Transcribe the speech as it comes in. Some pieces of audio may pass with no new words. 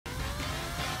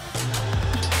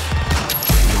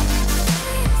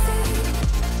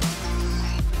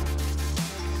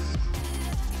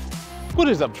What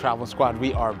is up, Travel Squad?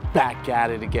 We are back at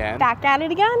it again. Back at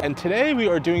it again? And today we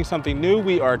are doing something new.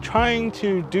 We are trying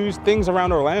to do things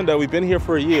around Orlando. We've been here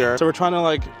for a year, so we're trying to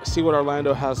like see what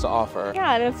Orlando has to offer.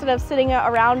 Yeah, and instead of sitting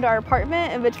around our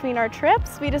apartment in between our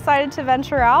trips, we decided to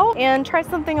venture out and try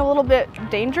something a little bit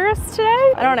dangerous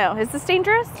today. I don't know, is this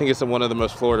dangerous? I think it's one of the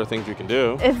most Florida things you can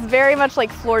do. It's very much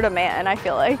like Florida Man, I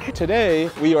feel like. Today,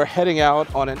 we are heading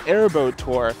out on an airboat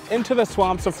tour into the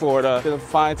swamps of Florida to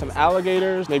find some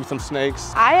alligators, maybe some snakes.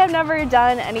 I have never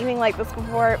done anything like this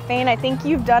before. Fain, I think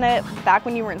you've done it back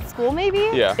when you were in school, maybe?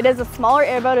 Yeah. It is a smaller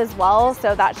airboat as well,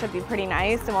 so that should be pretty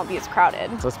nice and won't be as crowded.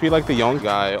 So let's be like the young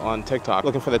guy on TikTok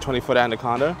looking for the 20-foot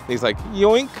anaconda. He's like,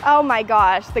 yoink. Oh my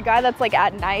gosh, the guy that's like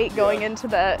at night going into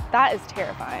the, that is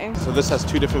terrifying. So this has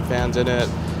 2 different fans in it.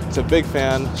 It's a big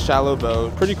fan, shallow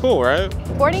boat. Pretty cool, right?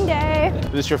 Boarding day.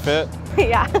 Is this your fit?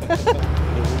 Yeah. Here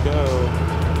we go.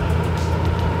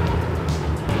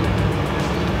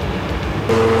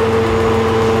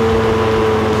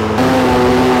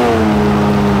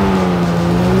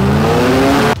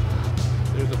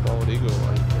 There's a bald eagle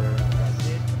right there.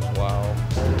 Wow.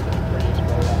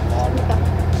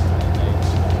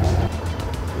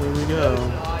 Here we go.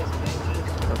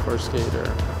 Our first gator.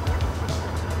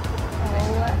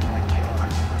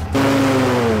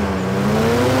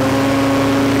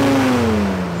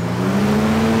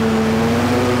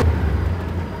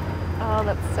 Oh,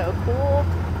 that's so cool.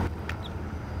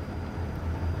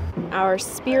 Our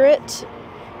spirit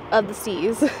of the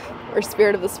seas, or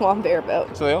spirit of the swamp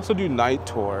airboat. So they also do night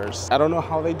tours. I don't know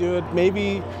how they do it.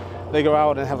 Maybe they go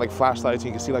out and have like flashlights and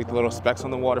you can see like the little specks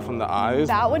on the water from the eyes.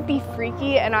 That would be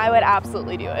freaky and I would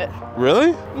absolutely do it.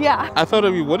 Really? Yeah. I thought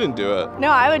you wouldn't do it. No,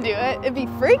 I would do it. It'd be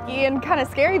freaky and kind of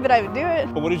scary, but I would do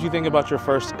it. But what did you think about your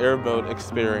first airboat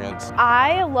experience?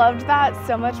 I loved that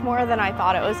so much more than I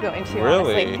thought it was going to,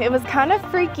 Really? honestly. It was kind of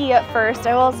freaky at first,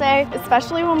 I will say,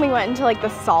 especially when we went into like the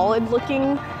solid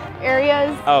looking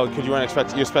areas. Oh, because you weren't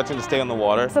expecting to stay on the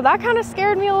water? So that kind of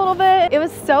scared me a little bit. It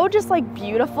was so just like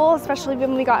beautiful, especially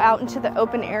when we got out into the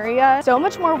open area. So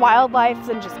much more wildlife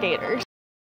than just gators.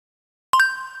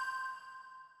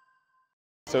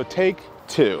 So take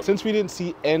 2. Since we didn't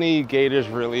see any gators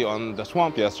really on the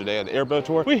swamp yesterday at the airboat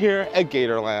tour, we're here at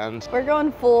Gatorland. We're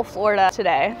going full Florida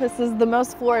today. This is the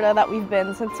most Florida that we've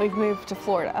been since we've moved to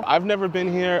Florida. I've never been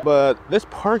here, but this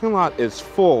parking lot is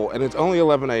full and it's only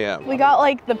 11 a.m. We got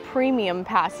like the premium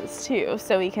passes too,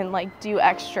 so we can like do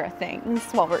extra things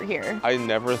while we're here. I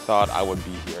never thought I would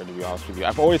be here, to be honest with you.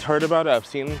 I've always heard about it, I've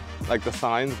seen like the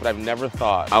signs, but I've never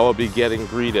thought I would be getting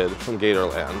greeted from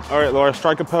Gatorland. All right, Laura,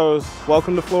 strike a pose.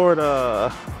 Welcome to Florida.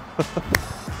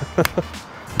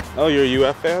 Oh, you're a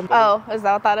UF fan? Oh, is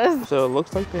that what that is? So it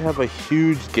looks like they have a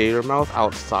huge gator mouth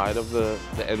outside of the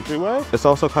entryway. It's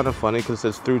also kind of funny because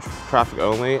it's through traffic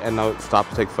only and now it's stopped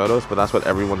to take photos, but that's what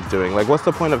everyone's doing. Like, what's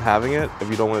the point of having it if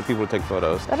you don't want people to take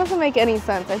photos? That doesn't make any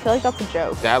sense. I feel like that's a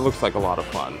joke. That looks like a lot of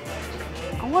fun.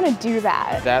 I want to do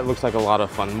that. That looks like a lot of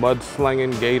fun. Mud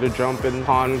slinging, gator jumping,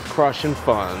 pond crushing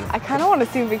fun. I kind of want to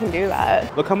see if we can do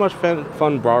that. Look how much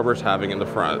fun Barbara's having in the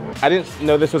front. I didn't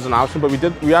know this was an option, but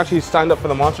we actually signed up for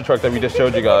the monster truck that we just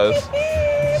showed you guys.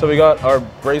 So we got our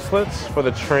bracelets for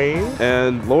the train,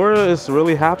 and Laura is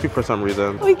really happy for some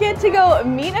reason. We get to go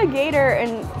meet a gator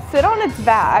and sit on its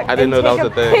back. I didn't know that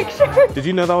was a thing. Picture. Did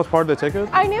you know that was part of the ticket?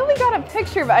 I knew we got a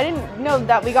picture, but I didn't know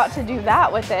that we got to do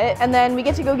that with it. And then we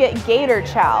get to go get gator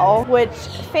chow, which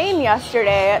Fain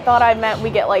yesterday thought I meant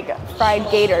we get like fried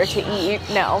gator to eat.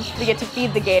 No, we get to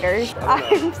feed the gators.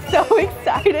 I'm so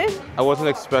excited. I wasn't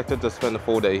expected to spend a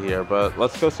full day here, but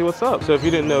let's go see what's up. So if you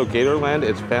didn't know, Gatorland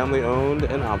is family owned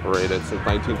and operated since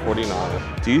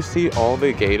 1949. Do you see all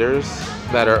the gators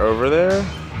that are over there?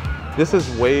 This is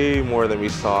way more than we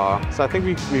saw. So I think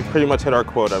we pretty much hit our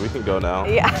quota. We can go now.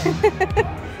 Yeah.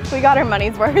 We got our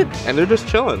money's worth. And they're just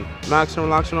chilling, maxing,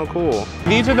 relaxing, all cool.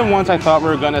 These are the ones I thought we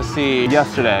were gonna see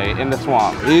yesterday in the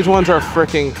swamp. These ones are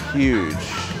freaking huge.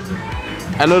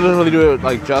 I know it doesn't really do it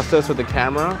like justice with the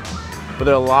camera, but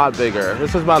they're a lot bigger.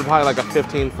 This is about probably like a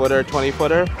 15-footer,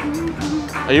 20-footer.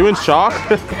 Are you in shock?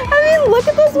 I mean, look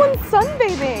at those ones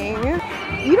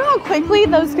sunbathing. You know how quickly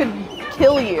those could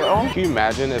kill you. Can you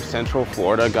imagine if Central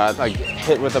Florida got like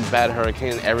hit with a bad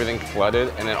hurricane and everything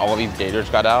flooded and then all these gators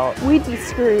got out? We'd be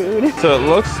screwed. So it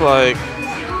looks like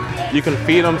you can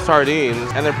feed them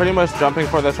sardines and they're pretty much jumping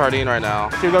for the sardine right now.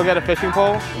 Should we go get a fishing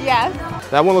pole? Yes.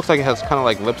 That one looks like it has kind of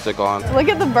like lipstick on. Look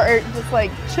at the bird just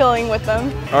like chilling with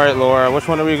them. All right, Laura, which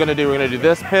one are we gonna do? We're gonna do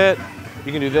this pit,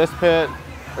 you can do this pit,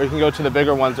 or you can go to the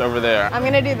bigger ones over there. I'm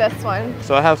gonna do this one.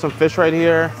 So I have some fish right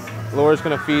here. Laura's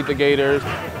gonna feed the gators.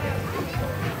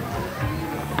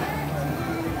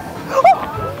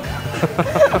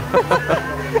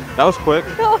 That was quick.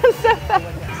 That was so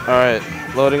fast. All right,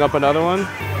 loading up another one.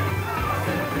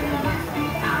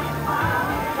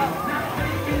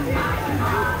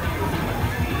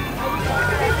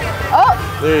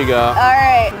 Oh! There you go. All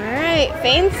right,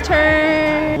 Fain's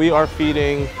turn. We are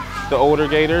feeding the older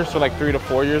gators, so like 3 to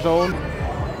 4 years old.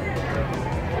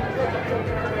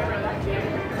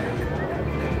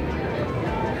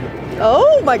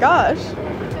 Oh my gosh.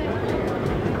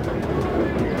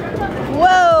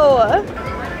 Whoa.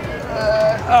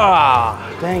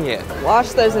 Dang it. Wash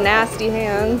those nasty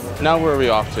hands. Now where are we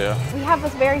off to? We have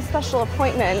this very special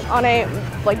appointment on a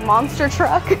monster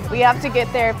truck. We have to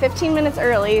get there 15 minutes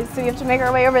early, so we have to make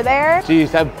our way over there.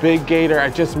 Geez, that big gator,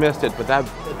 I just missed it, but that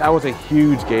was a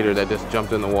huge gator that just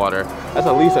jumped in the water. That's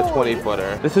at least a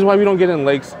 20-footer. This is why we don't get in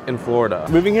lakes in Florida.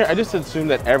 Moving here, I just assume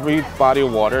that every body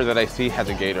of water that I see has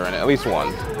a gator in it, at least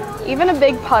one. Even a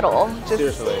big puddle. Just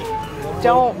seriously.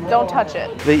 Don't touch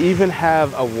it. They even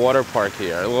have a water park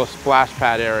here, a little splash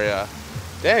pad area.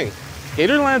 Dang,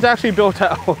 Gatorland's actually built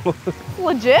out.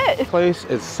 Legit. This place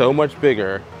is so much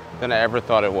bigger than I ever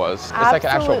thought it was. It's like an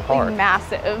actual park.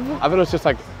 Massive. I thought it was just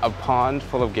like a pond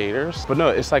full of gators, but no,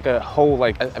 it's like a whole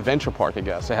adventure park, I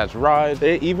guess. It has rides.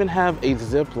 They even have a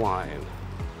zip line.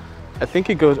 I think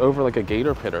it goes over like a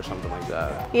gator pit or something like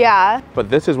that. Yeah. But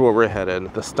this is where we're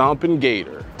headed, the Stompin'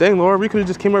 Gator. Dang, Laura, we could have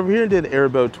just came over here and did an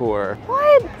airboat tour.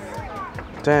 What?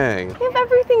 Dang. We have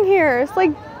everything here. It's like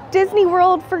Disney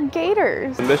World for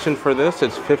gators. The mission for this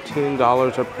is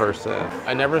 $15 a person.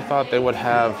 I never thought they would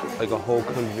have like a whole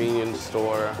convenience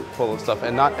store full of stuff,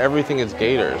 and not everything is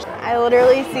gators. I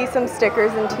literally see some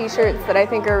stickers and t-shirts that I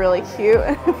think are really cute.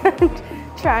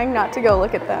 Trying not to go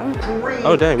look at them.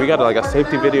 Oh dang, we got like a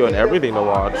safety video and everything to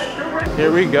watch.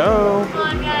 Here we go.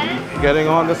 Getting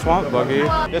on the swamp buggy.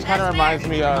 This kind of reminds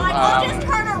me of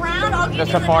the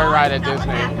safari ride at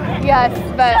Disney. Yes,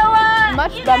 but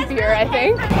much bumpier, I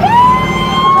think.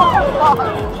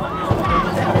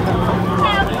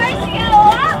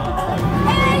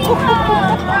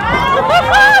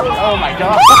 Oh my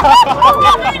god.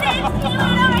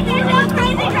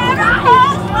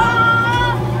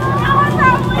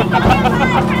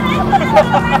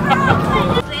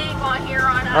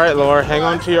 All right, Laura, hang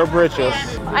on to your britches.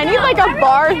 I need like a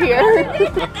bar here.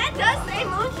 That does say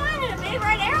moonshine and a big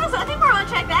red arrow, so I think we're gonna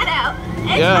check that out.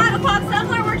 It's Yeah. 5 o'clock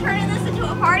somewhere, we're turning this into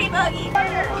a party buggy.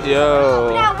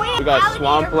 Yo, Now, we got alligator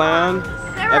swampland,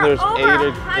 There and are there's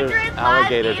over 100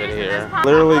 alligators in live here. gators this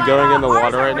Literally pond. going in the Ours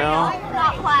water are right now. real,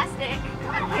 not plastic.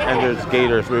 And there's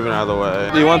gators moving out of the way.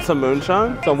 Do you want some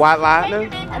moonshine? Some white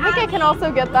lightning? I think I can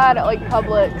also get that at like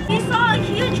Publix. You saw a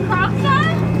huge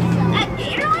crocodile at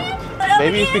Gatorland? But over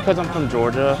Maybe it's here- because I'm from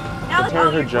Georgia. That The was Terror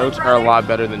all your jokes food, are a brother? lot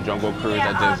better than Jungle Cruise Yeah,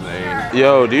 at Disney. sure.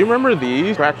 Yo, do you remember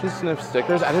these scratch and sniff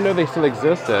stickers? I didn't know they still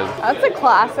existed. That's a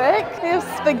classic. They have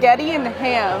spaghetti and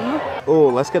ham. Oh,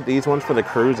 let's get these ones for the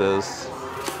cruises.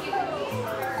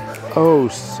 Oh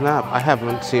snap, I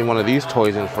haven't seen one of these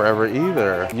toys in forever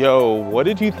either. Yo, what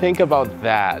did you think about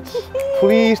that?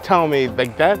 Please tell me,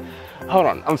 like that, hold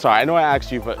on, I'm sorry, I know I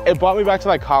asked you, but it brought me back to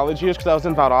like college years because I was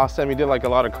in Valdosta and we did like a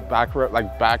lot of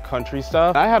back country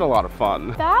stuff. I had a lot of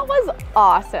fun. That was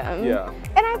awesome. Yeah.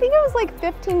 And I think it was like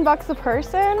 15 bucks a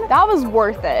person. That was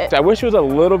worth it. I wish it was a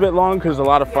little bit long because it was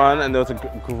a lot of fun and there was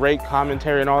a great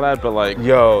commentary and all that, but like,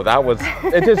 yo, that was,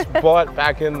 it just brought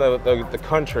back in the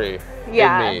country.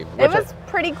 Yeah, in me, it was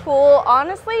pretty cool.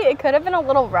 Honestly, it could have been a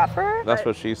little rougher. That's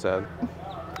what she said.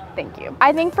 Thank you.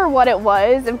 I think for what it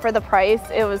was and for the price,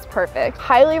 it was perfect.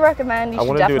 Highly recommend. You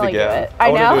should definitely do it.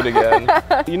 I know. want to do it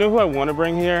again. You know who I want to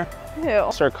bring here? Who?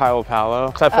 Sir Kyle Palo.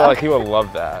 Because I feel like he would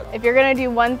love that. If you're gonna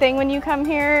do one thing when you come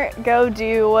here, go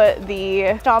do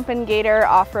the Stompin' Gator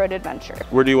off-road adventure.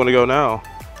 Where do you want to go now?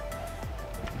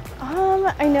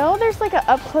 I know there's like an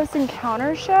up-close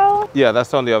encounter show. Yeah,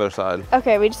 that's on the other side.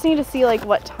 Okay, we just need to see like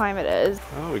what time it is.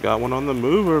 Oh, we got one on the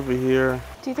move over here.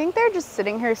 Do you think they're just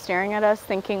sitting here staring at us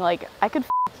thinking like, I could f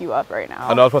you up right now?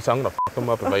 I know I was supposed to say, I'm gonna f them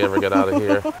up if I ever get out of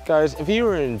here. Guys, if you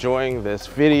are enjoying this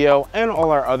video and all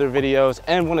our other videos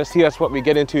and want to see us what we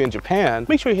get into in Japan,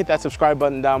 make sure you hit that subscribe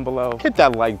button down below. Hit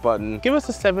that like button. Give us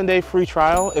a 7-day free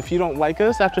trial. If you don't like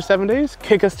us after 7 days,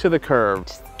 kick us to the curb.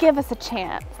 Just give us a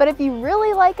chance. But if you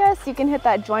really like us, you can hit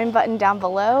that join button down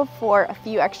below for a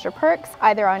few extra perks,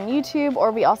 either on YouTube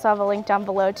or we also have a link down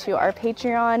below to our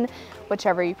Patreon,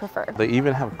 whichever you prefer. They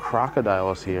even have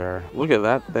crocodiles here. Look at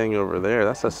that thing over there.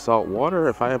 That's a salt water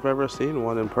if I have ever seen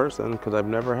one in person, because I've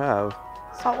never have.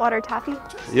 Saltwater taffy?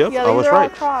 Yep, Yeah, I was these are all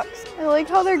right. crocs. I like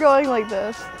how they're going like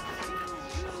this.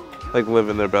 Like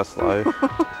living their best life.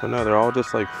 But no, they're all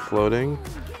just like floating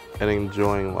and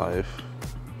enjoying life.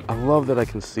 I love that I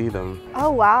can see them.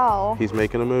 Oh, wow. He's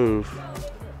making a move.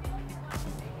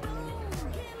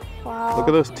 Wow. Look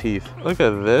at those teeth. Look at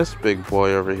this big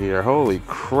boy over here. Holy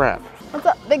crap. What's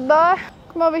up, big boy?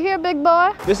 Come over here, big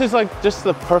boy. This is like just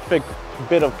the perfect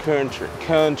bit of country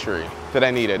that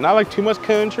I needed. Not like too much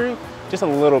country, just a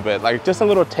little bit, like just a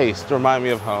little taste to remind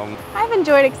me of home. I've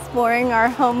enjoyed exploring our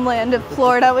homeland of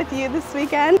Florida with you this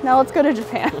weekend. Now let's go to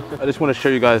Japan. I just want to show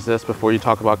you guys this before you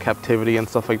talk about captivity and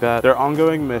stuff like that. Their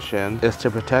ongoing mission is to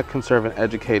protect, conserve, and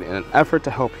educate in an effort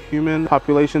to help human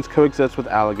populations coexist with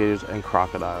alligators and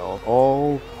crocodiles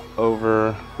all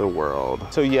over the world.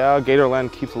 So yeah,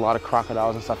 Gatorland keeps a lot of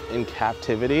crocodiles and stuff in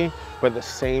captivity, but at the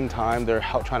same time, they're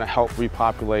trying to help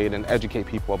repopulate and educate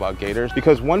people about gators.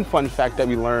 Because one fun fact that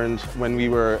we learned when we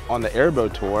were on the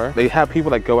airboat tour, they have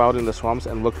people that go out in the swamps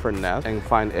and look for nests and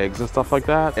find eggs and stuff like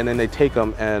that, and then they take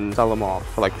them and sell them off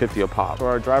for like 50 a pop. So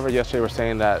our driver yesterday was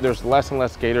saying that there's less and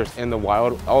less gators in the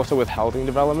wild. Also with housing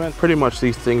development, pretty much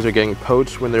these things are getting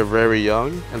poached when they're very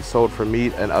young and sold for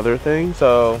meat and other things.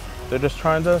 So they're just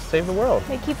trying to save the world.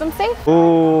 They keep them safe.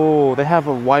 Oh, they have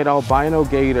a white albino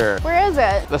gator. Where is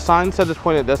it? The sign said it's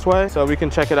pointed this way, so we can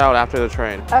check it out after the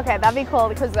train. Okay, that'd be cool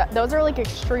because those are like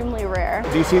extremely rare.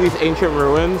 Do you see these ancient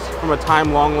ruins from a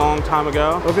time long time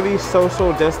ago? Look at these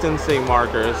social distancing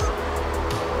markers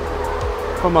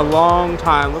from a long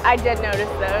time. I did notice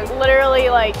those. Literally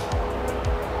like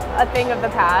a thing of the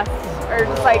past, or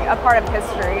just like a part of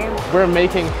history. We're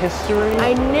making history.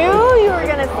 I knew you were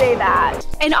gonna say that.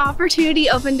 An opportunity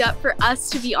opened up for us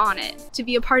to be on it, to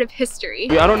be a part of history.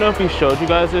 I don't know if we showed you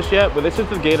guys this yet, but this is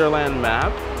the Gatorland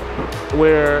map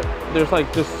where there's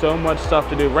like just so much stuff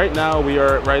to do. Right now we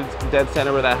are right dead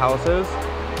center where that house is,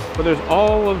 but there's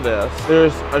all of this.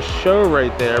 There's a show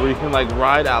right there where you can like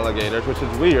ride alligators, which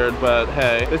is weird, but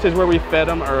hey, this is where we fed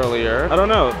them earlier. I don't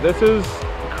know, this is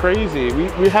crazy.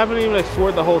 We haven't even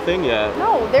explored the whole thing yet.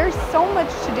 No, there's so much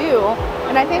to do.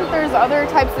 And I think there's other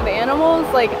types of animals.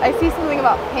 Like I see something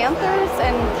about panthers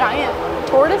and giant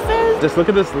tortoises. Just look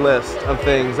at this list of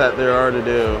things that there are to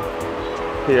do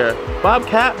here.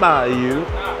 Bobcat Bayou,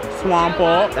 Swamp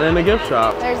Walk, and then the gift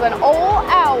shop. There's an old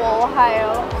owl,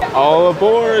 Ohio. All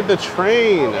aboard the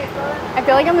train. I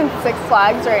feel like I'm in Six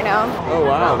Flags right now. Oh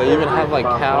wow, they even have like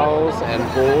cows and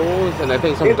bulls and I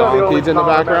think some donkeys in the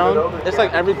background. It's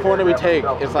like every corner we take,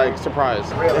 it's like surprise.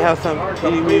 They have some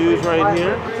emus right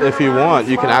here. If you want,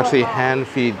 you can actually hand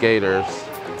feed gators.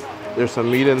 There's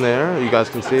some meat in there, you guys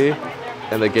can see,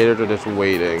 and the gators are just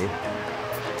waiting.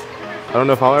 I don't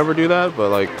know if I'll ever do that, but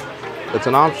like, it's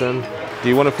an option. Do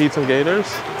you want to feed some gators?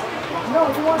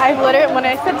 I literally, when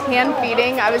I said hand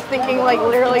feeding, I was thinking like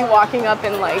literally walking up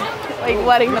and like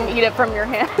letting them eat it from your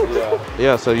hand.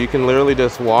 Yeah, so you can literally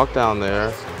just walk down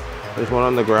there. There's one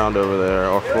on the ground over there,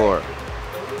 or floor.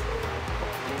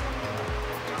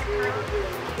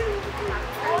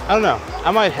 I don't know,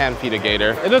 I might hand feed a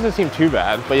gator. It doesn't seem too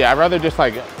bad, but yeah, I'd rather just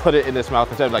like put it in its mouth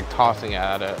instead of like tossing it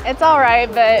at it. It's all right,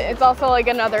 but it's also like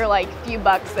another like few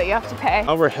bucks that you have to pay.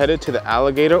 Now we're headed to the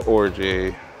alligator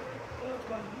orgy.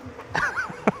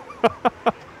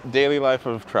 Daily life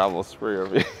of TravelSpree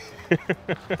over here.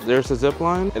 There's a zip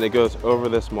line and it goes over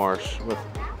this marsh with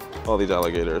all these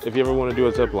alligators. If you ever want to do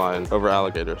a zip line over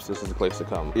alligators, this is the place to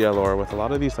come. Yeah, Laura, with a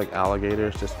lot of these like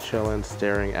alligators just chilling,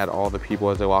 staring at all the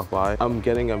people as they walk by, I'm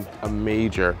getting a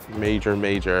major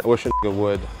Ocean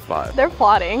Wood vibe. They're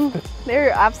plotting.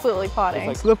 They're absolutely plotting.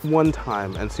 Like, slip one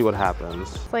time and see what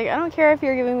happens. It's like, I don't care if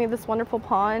you're giving me this wonderful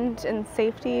pond and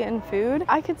safety and food,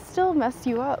 I could still mess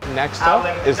you up. Next up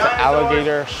is the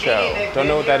alligator show. Don't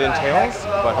know what that entails,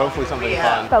 but hopefully something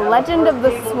fun. The Legend of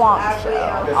the Swamp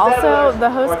show. Also,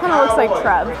 the host kind of looks like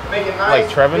Trev. Like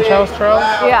Trev and Chow's Trail?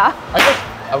 Yeah. I guess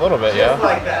a little bit, yeah.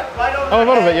 Oh, a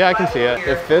little bit, yeah, I can see it.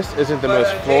 If this isn't the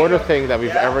most Florida thing that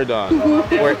we've ever done,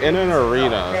 we're in an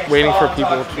arena waiting for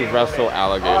people to wrestle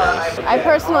alligators. I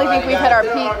personally think we've hit our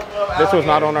peak. This was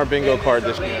not on our bingo card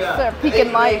this year. It's our peak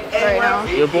in life right now.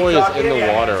 Your boy is in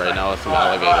the water right now with some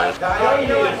alligators. How are you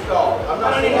doing, Skull? I'm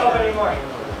not any help anymore.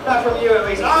 Not from you, at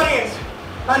least. Audience,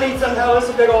 I need some help. This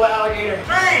is a big old alligator.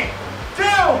 3, 2,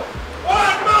 1,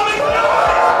 come on, make some noise!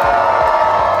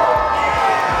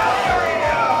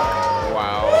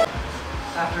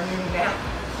 Afternoon nap.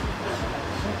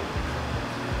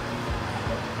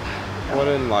 What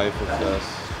in life is this?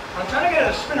 I'm trying to get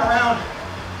it to spin around.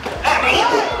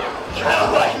 Kind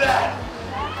of like that.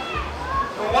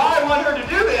 And why I want her to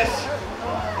do this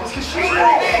is because she's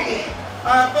really big.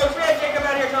 Folks, we had Jacob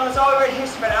out here telling us all the great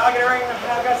history about alligator and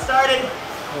how it got started.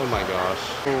 Oh my gosh.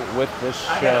 With this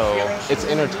show, it's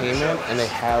entertainment and they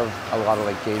have a lot of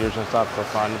like gators and stuff for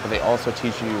fun, but they also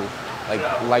teach you like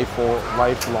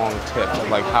lifelong tips of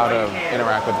like how to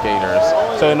interact with gators.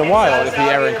 So in the wild, if you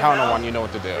ever encounter one, you know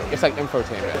what to do. It's like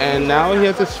infotainment. And now he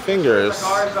has his fingers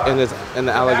in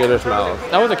the alligator's mouth.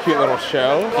 That was a cute little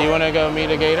show. Do you want to go meet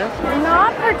a gator?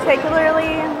 Not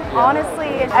particularly. Honestly,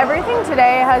 everything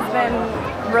today has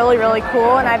been really, really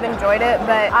cool and I've enjoyed it,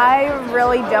 but I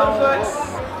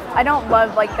don't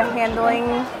love like the handling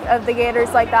of the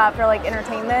gators like that for like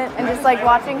entertainment, and just like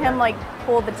watching him like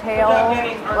pull the tail,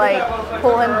 like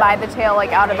pull him by the tail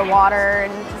like out of the water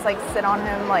and just like sit on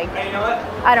him, like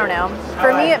I don't know.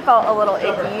 For me it felt a little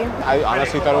icky. I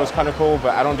honestly thought it was kind of cool,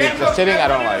 but I don't do the sitting. I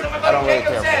don't really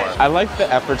care for it. I like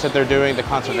the efforts that they're doing, the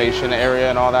conservation area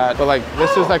and all that, but like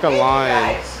this is like a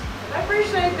line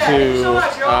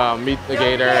to meet the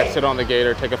gator, sit on the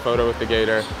gator, take a photo with the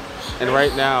gator. And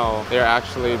right now, they're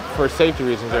actually, for safety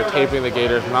reasons, they're taping the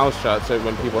gator's mouth shut so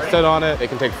when people sit on it, they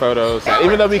can take photos.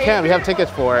 Even though we have tickets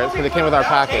for it because it came with our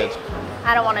package.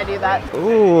 I don't want to do that.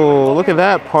 Ooh, look at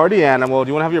that party animal. Do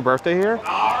you want to have your birthday here?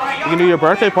 You can do your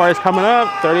birthday party. It's coming up.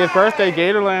 30th birthday,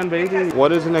 Gatorland, baby.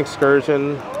 What is an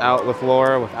excursion out with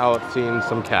Laura without seeing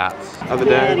some cats? Other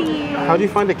day, how do you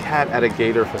find a cat at a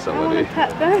gator facility?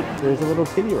 There's a little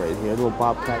kitty right here, a little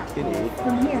bobcat kitty.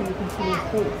 From here, you can see his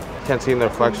face. Can't see in the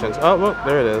reflections. Oh, look,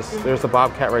 there it is. There's the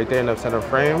bobcat right there in the center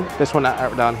frame. This one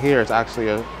down here is actually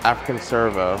an African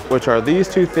servo, which are these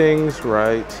two things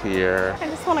right here. I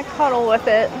just want to cuddle with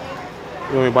it.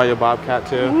 You want me to buy you a bobcat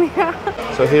too?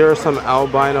 Yeah. So here are some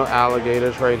albino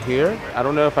alligators right here. I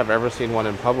don't know if I've ever seen one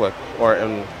in public or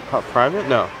in private.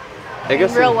 No. I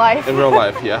guess in real life. In real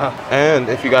life, yeah. And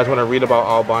if you guys want to read about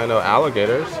albino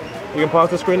alligators, you can pause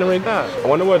the screen and read that. I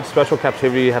wonder what special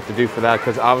captivity you have to do for that,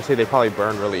 because obviously they probably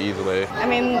burn really easily. I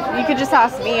mean, you could just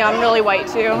ask me. I'm really white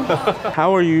too.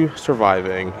 How are you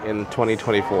surviving in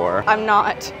 2024? I'm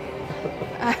not.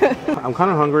 I'm kind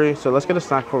of hungry, so let's get a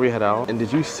snack before we head out. And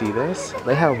did you see this?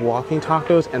 They have walking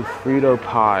tacos and Frito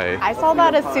pie. I saw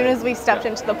that as soon as we stepped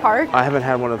into the park. I haven't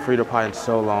had one of Frito pie in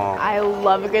so long. I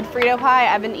love a good Frito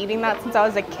pie. I've been eating that since I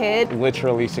was a kid.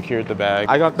 Literally secured the bag.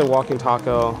 I got the walking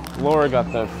taco. Laura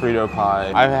got the Frito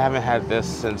pie. I haven't had this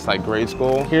since like grade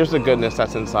school. Here's the goodness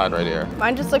that's inside right here.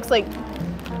 Mine just looks like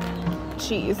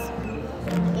cheese.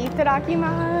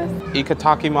 Itadakimasu.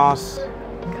 Ikatakimasu.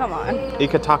 Come on.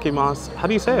 Ikatakimasu. How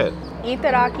do you say it?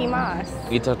 Itadakimasu.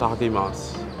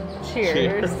 Itadakimasu.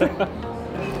 Cheers.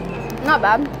 Not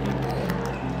bad.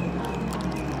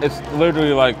 It's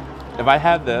literally like, if I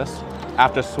had this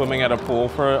after swimming at a pool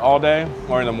for all day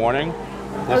or in the morning,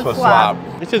 this would slap.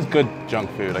 This is good junk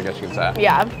food, I guess you could say.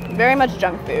 Yeah, very much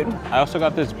junk food. I also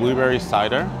got this blueberry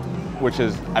cider, which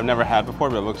is, I've never had before,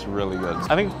 but it looks really good.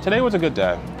 I think today was a good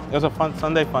day. It was a fun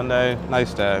Sunday,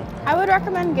 nice day. I would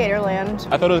recommend Gatorland.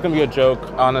 I thought it was gonna be a joke,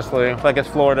 honestly. Like it's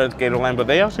Florida, it's Gatorland, but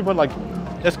they actually put like,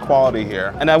 it's quality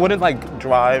here. And I wouldn't like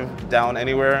drive down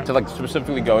anywhere to like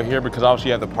specifically go here because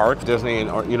obviously you have the park, Disney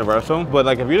and Universal. But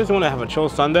like if you just wanna have a chill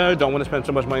Sunday, don't wanna spend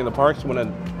so much money in the parks,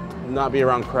 wanna not be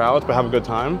around crowds, but have a good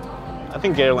time, I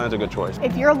think Gatorland's a good choice.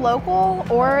 If you're local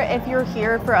or if you're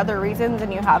here for other reasons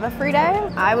and you have a free day,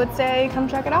 I would say come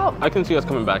check it out. I can see us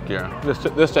coming back here,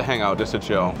 just to hang out, just to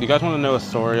chill. You guys want to know a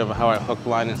story of how I hook,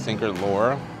 line, and sinkered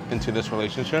Laura into this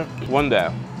relationship? One day,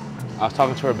 I was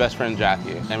talking to her best friend,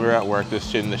 Jackie, and we were at work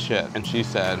just shooting the shit. And she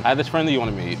said, I have this friend that you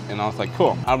want to meet. And I was like,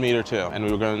 cool, I'll meet her too. And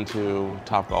we were going to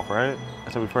Topgolf, right?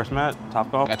 That's how we first met,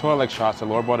 Topgolf. I told her like shots, so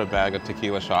Laura bought a bag of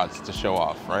tequila shots to show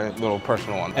off, right? Little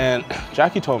personal one. And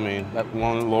Jackie told me that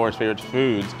one of Laura's favorite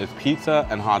foods is pizza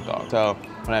and hot dog. So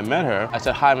when I met her, I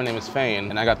said, hi, my name is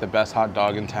Fain, and I got the best hot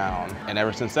dog in town. And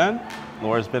ever since then,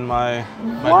 Laura's been my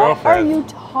girlfriend. What are you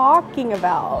talking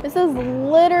about? This is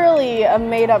literally a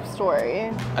made-up story.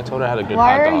 I told her I had a good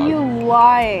hot dog. Why are you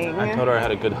lying? I told her I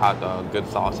had a good hot dog, good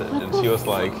sausage, and she was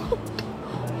like,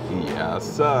 yeah,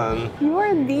 son. You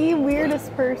are the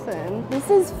weirdest person. This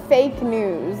is fake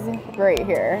news right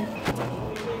here.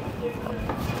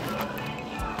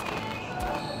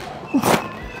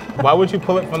 Why would you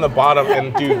pull it from the bottom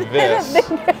and do this?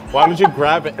 Why would you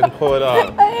grab it and pull it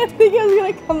up? I didn't think it was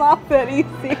gonna come off that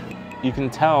easy. You can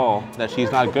tell that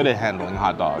she's not good at handling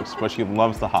hot dogs, but she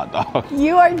loves the hot dog.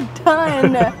 You are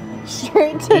done.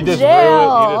 Straight to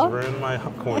jail. You just ruined my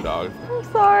corn dog. I'm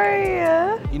sorry.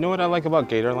 You know what I like about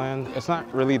Gatorland? It's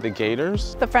not really the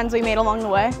gators. The friends we made along the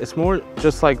way. It's more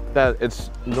just like that it's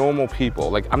normal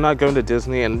people. Like I'm not going to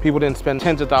Disney and people didn't spend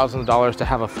tens of thousands of dollars to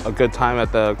have a good time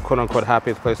at the quote unquote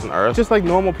happiest place on earth. Just like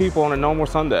normal people on a normal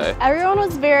Sunday. Everyone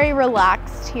was very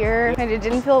relaxed here and it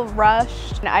didn't feel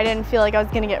rushed. And I didn't feel like I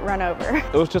was gonna get run over.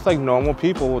 It was just like normal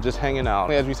people just hanging out.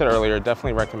 As we said earlier,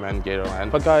 definitely recommend Gatorland.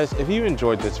 But guys, if you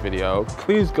enjoyed this video, video,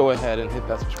 please go ahead and hit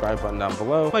that subscribe button down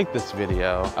below. Like this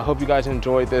video. I hope you guys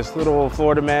enjoyed this little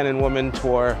Florida man and woman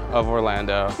tour of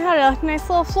Orlando. We had a nice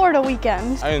little Florida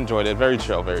weekend. I enjoyed it. Very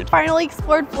chill, very chill. Finally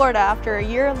explored Florida after a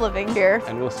year of living here.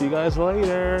 And we'll see you guys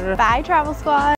later. Bye, Travel Squad.